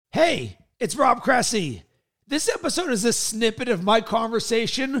Hey, it's Rob Cressy. This episode is a snippet of my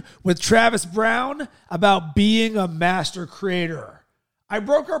conversation with Travis Brown about being a master creator. I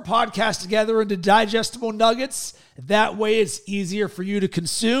broke our podcast together into digestible nuggets. That way it's easier for you to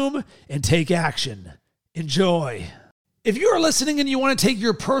consume and take action. Enjoy. If you are listening and you want to take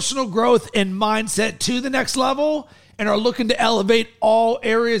your personal growth and mindset to the next level and are looking to elevate all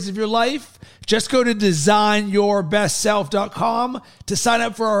areas of your life, just go to designyourbestself.com to sign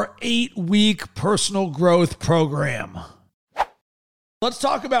up for our 8-week personal growth program. Let's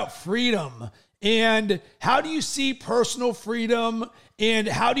talk about freedom and how do you see personal freedom and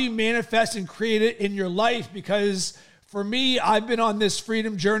how do you manifest and create it in your life? Because for me, I've been on this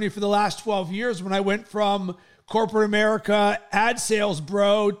freedom journey for the last 12 years when I went from corporate America, ad sales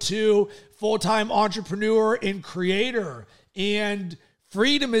bro, to full-time entrepreneur and creator. And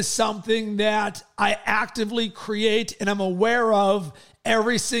freedom is something that I actively create and I'm aware of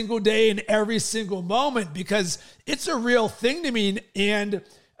every single day and every single moment because it's a real thing to me. And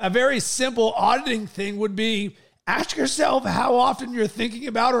a very simple auditing thing would be ask yourself how often you're thinking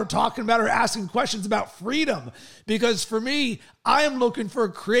about or talking about or asking questions about freedom. Because for me, I am looking for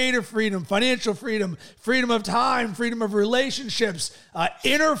creative freedom, financial freedom, freedom of time, freedom of relationships,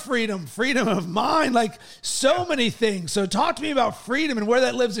 inner freedom, freedom of mind, like so many things. So talk to me about freedom and where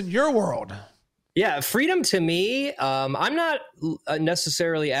that lives in your world. Yeah, freedom to me, I'm not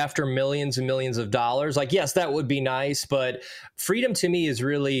necessarily after millions and millions of dollars. Like, yes, that would be nice, but freedom to me is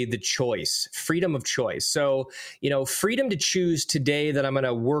really the choice, freedom of choice. So, freedom to choose today that I'm going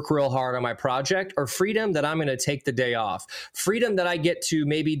to work real hard on my project or freedom that I'm going to take the day off. Freedom that I get to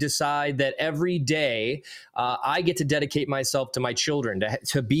maybe decide that every day I get to dedicate myself to my children,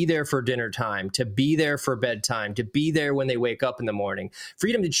 to be there for dinner time, to be there for bedtime, to be there when they wake up in the morning.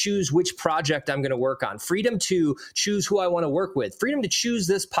 Freedom to choose which project I'm going to work on, freedom to choose who I want to work with, freedom to choose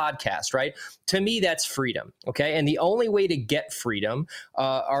this podcast, right? To me, that's freedom. Okay. And the only way to get freedom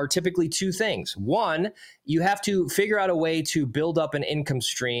are typically two things. One, you have to figure out a way to build up an income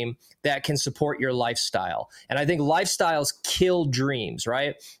stream that can support your lifestyle. And I think lifestyles kill dreams,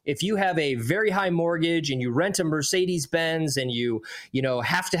 right? If you have a very high mortgage and you rent a Mercedes Benz and you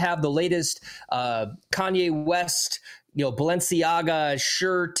have to have the latest Kanye West Balenciaga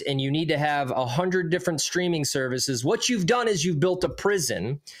shirt and you need to have 100 different streaming services, what you've done is you've built a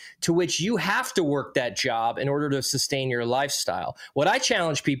prison to which you have to work that job in order to sustain your lifestyle. What I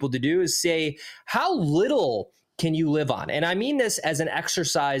challenge people to do is say, how little can you live on? And I mean this as an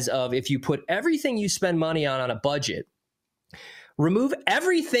exercise of if you put everything you spend money on a budget, remove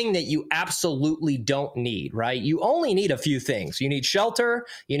everything that you absolutely don't need, right? You only need a few things. You need shelter,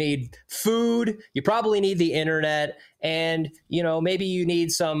 you need food, you probably need the internet, and maybe you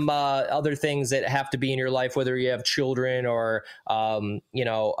need some other things that have to be in your life, whether you have children or a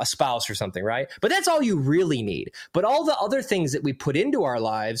spouse or something, right? But that's all you really need. But all the other things that we put into our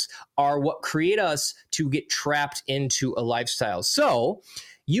lives are what create us to get trapped into a lifestyle. So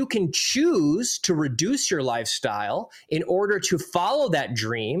you can choose to reduce your lifestyle in order to follow that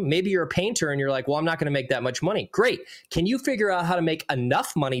dream. Maybe you're a painter and you're like, well, I'm not going to make that much money. Great. Can you figure out how to make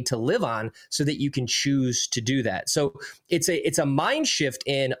enough money to live on so that you can choose to do that? So it's a mind shift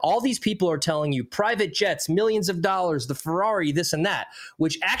in all these people are telling you private jets, millions of dollars, the Ferrari, this and that,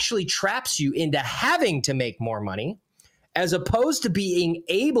 which actually traps you into having to make more money, as opposed to being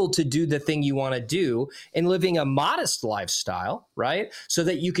able to do the thing you want to do and living a modest lifestyle, right? So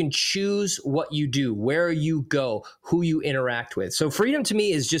that you can choose what you do, where you go, who you interact with. So freedom to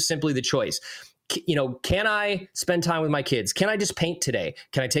me is just simply the choice. Can I spend time with my kids? Can I just paint today?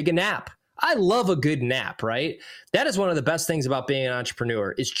 Can I take a nap? I love a good nap, right? That is one of the best things about being an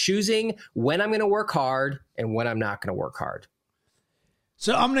entrepreneur is choosing when I'm going to work hard and when I'm not going to work hard.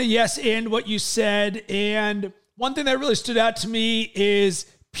 So I'm going to yes and what you said. And one thing that really stood out to me is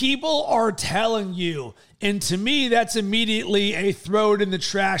people are telling you. And to me, that's immediately a throw it in the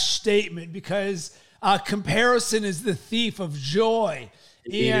trash statement because comparison is the thief of joy.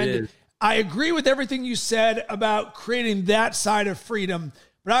 And I agree with everything you said about creating that side of freedom.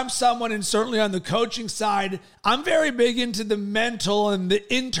 But I'm someone, and certainly on the coaching side, I'm very big into the mental and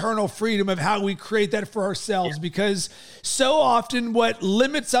the internal freedom of how we create that for ourselves because so often what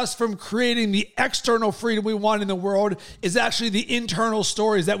limits us from creating the external freedom we want in the world is actually the internal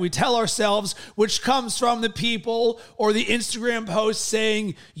stories that we tell ourselves, which comes from the people or the Instagram posts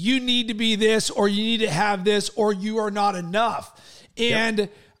saying you need to be this or you need to have this or you are not enough. And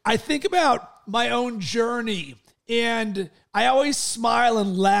I think about my own journey. And I always smile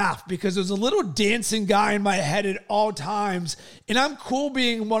and laugh because there's a little dancing guy in my head at all times. And I'm cool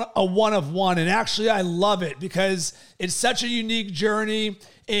being a one of one. And actually, I love it because it's such a unique journey.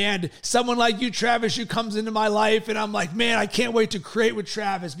 And someone like you, Travis, who comes into my life, and I'm like, man, I can't wait to create with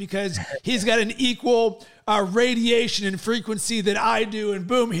Travis because he's got an equal radiation and frequency that I do. And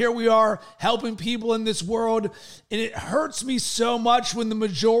boom, here we are helping people in this world. And it hurts me so much when the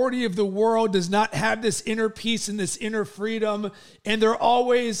majority of the world does not have this inner peace and this inner freedom. And they're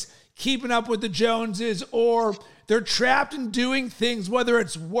always keeping up with the Joneses, or they're trapped in doing things, whether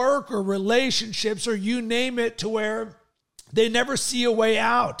it's work or relationships or you name it, to where they never see a way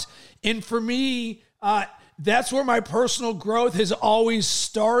out. And for me, that's where my personal growth has always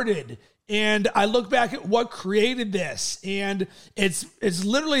started. And I look back at what created this, and it's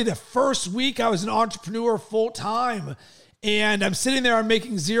literally the first week I was an entrepreneur full time, and I'm sitting there, I'm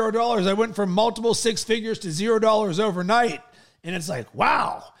making $0. I went from multiple six figures to $0 overnight, and it's like,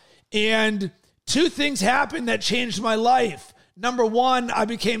 wow. And two things happened that changed my life. Number one, I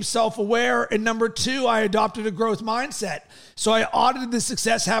became self-aware. And number two, I adopted a growth mindset. So I audited the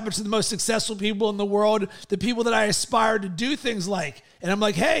success habits of the most successful people in the world, the people that I aspired to do things like. And I'm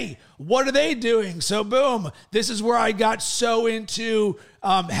like, hey, what are they doing? So boom, this is where I got so into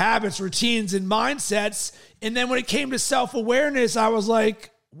habits, routines, and mindsets. And then when it came to self-awareness, I was like,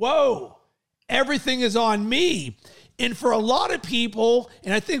 whoa, everything is on me. And for a lot of people,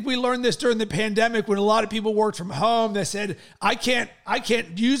 and I think we learned this during the pandemic when a lot of people worked from home, they said, I can't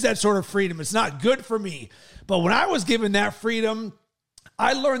use that sort of freedom. It's not good for me. But when I was given that freedom,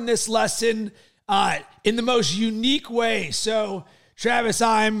 I learned this lesson in the most unique way. So Travis,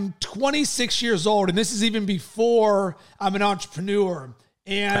 I'm 26 years old, and this is even before I'm an entrepreneur.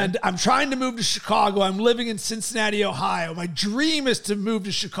 And I'm trying to move to Chicago. I'm living in Cincinnati, Ohio. My dream is to move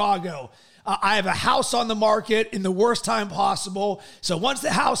to Chicago. I have a house on the market in the worst time possible. So once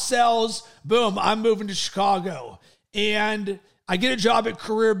the house sells, boom, I'm moving to Chicago. And I get a job at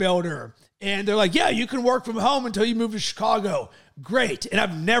Career Builder. And they're like, yeah, you can work from home until you move to Chicago. Great. And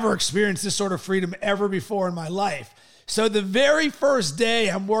I've never experienced this sort of freedom ever before in my life. So the very first day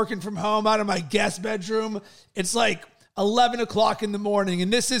I'm working from home out of my guest bedroom, it's like 11 o'clock in the morning.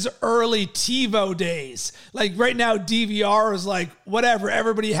 And this is early TiVo days. Like right now, DVR is like whatever.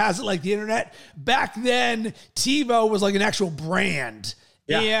 Everybody has it like the internet. Back then, TiVo was like an actual brand.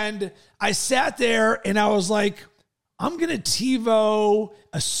 Yeah. And I sat there and I was like, I'm going to TiVo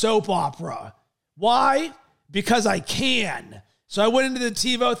a soap opera. Why? Because I can. So I went into the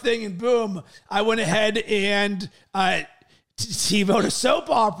TiVo thing and boom, I went ahead and TiVo'd a soap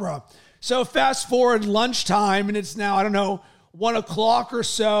opera. So fast forward lunchtime, and it's now, 1 o'clock or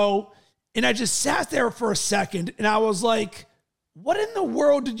so. And I just sat there for a second, and I was like, what in the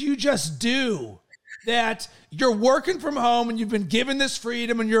world did you just do? That you're working from home, and you've been given this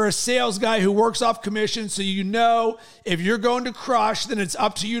freedom, and you're a sales guy who works off commission, so you know if you're going to crush, then it's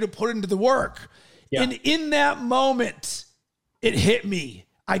up to you to put into the work. Yeah. And in that moment, it hit me.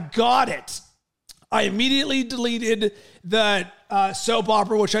 I got it. I immediately deleted the soap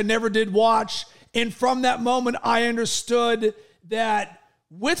opera, which I never did watch. And from that moment, I understood that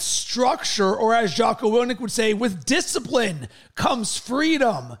with structure, or as Jocko Willink would say, with discipline comes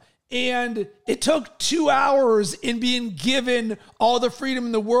freedom. And it took 2 hours in being given all the freedom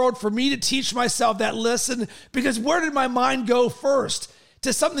in the world for me to teach myself that lesson. Because where did my mind go first?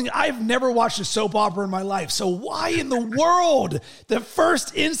 To something I've never watched a soap opera in my life. So why in the world, the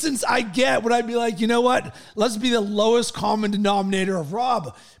first instance I get, would I be like, you know what? Let's be the lowest common denominator of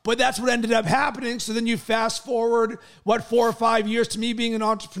Rob. But that's what ended up happening. So then you fast forward, 4 or 5 years to me being an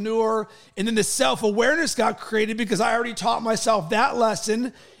entrepreneur. And then the self-awareness got created because I already taught myself that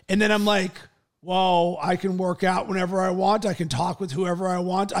lesson. And then I'm like, well, I can work out whenever I want. I can talk with whoever I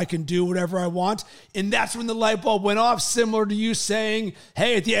want. I can do whatever I want. And that's when the light bulb went off, similar to you saying,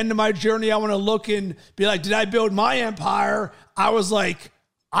 hey, at the end of my journey, I want to look and be like, did I build my empire? I was like,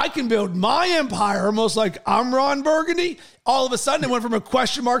 I can build my empire, almost like I'm Ron Burgundy. All of a sudden, it went from a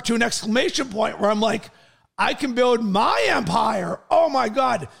question mark to an exclamation point where I'm like, I can build my empire. Oh my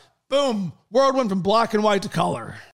God. Boom. World went from black and white to color.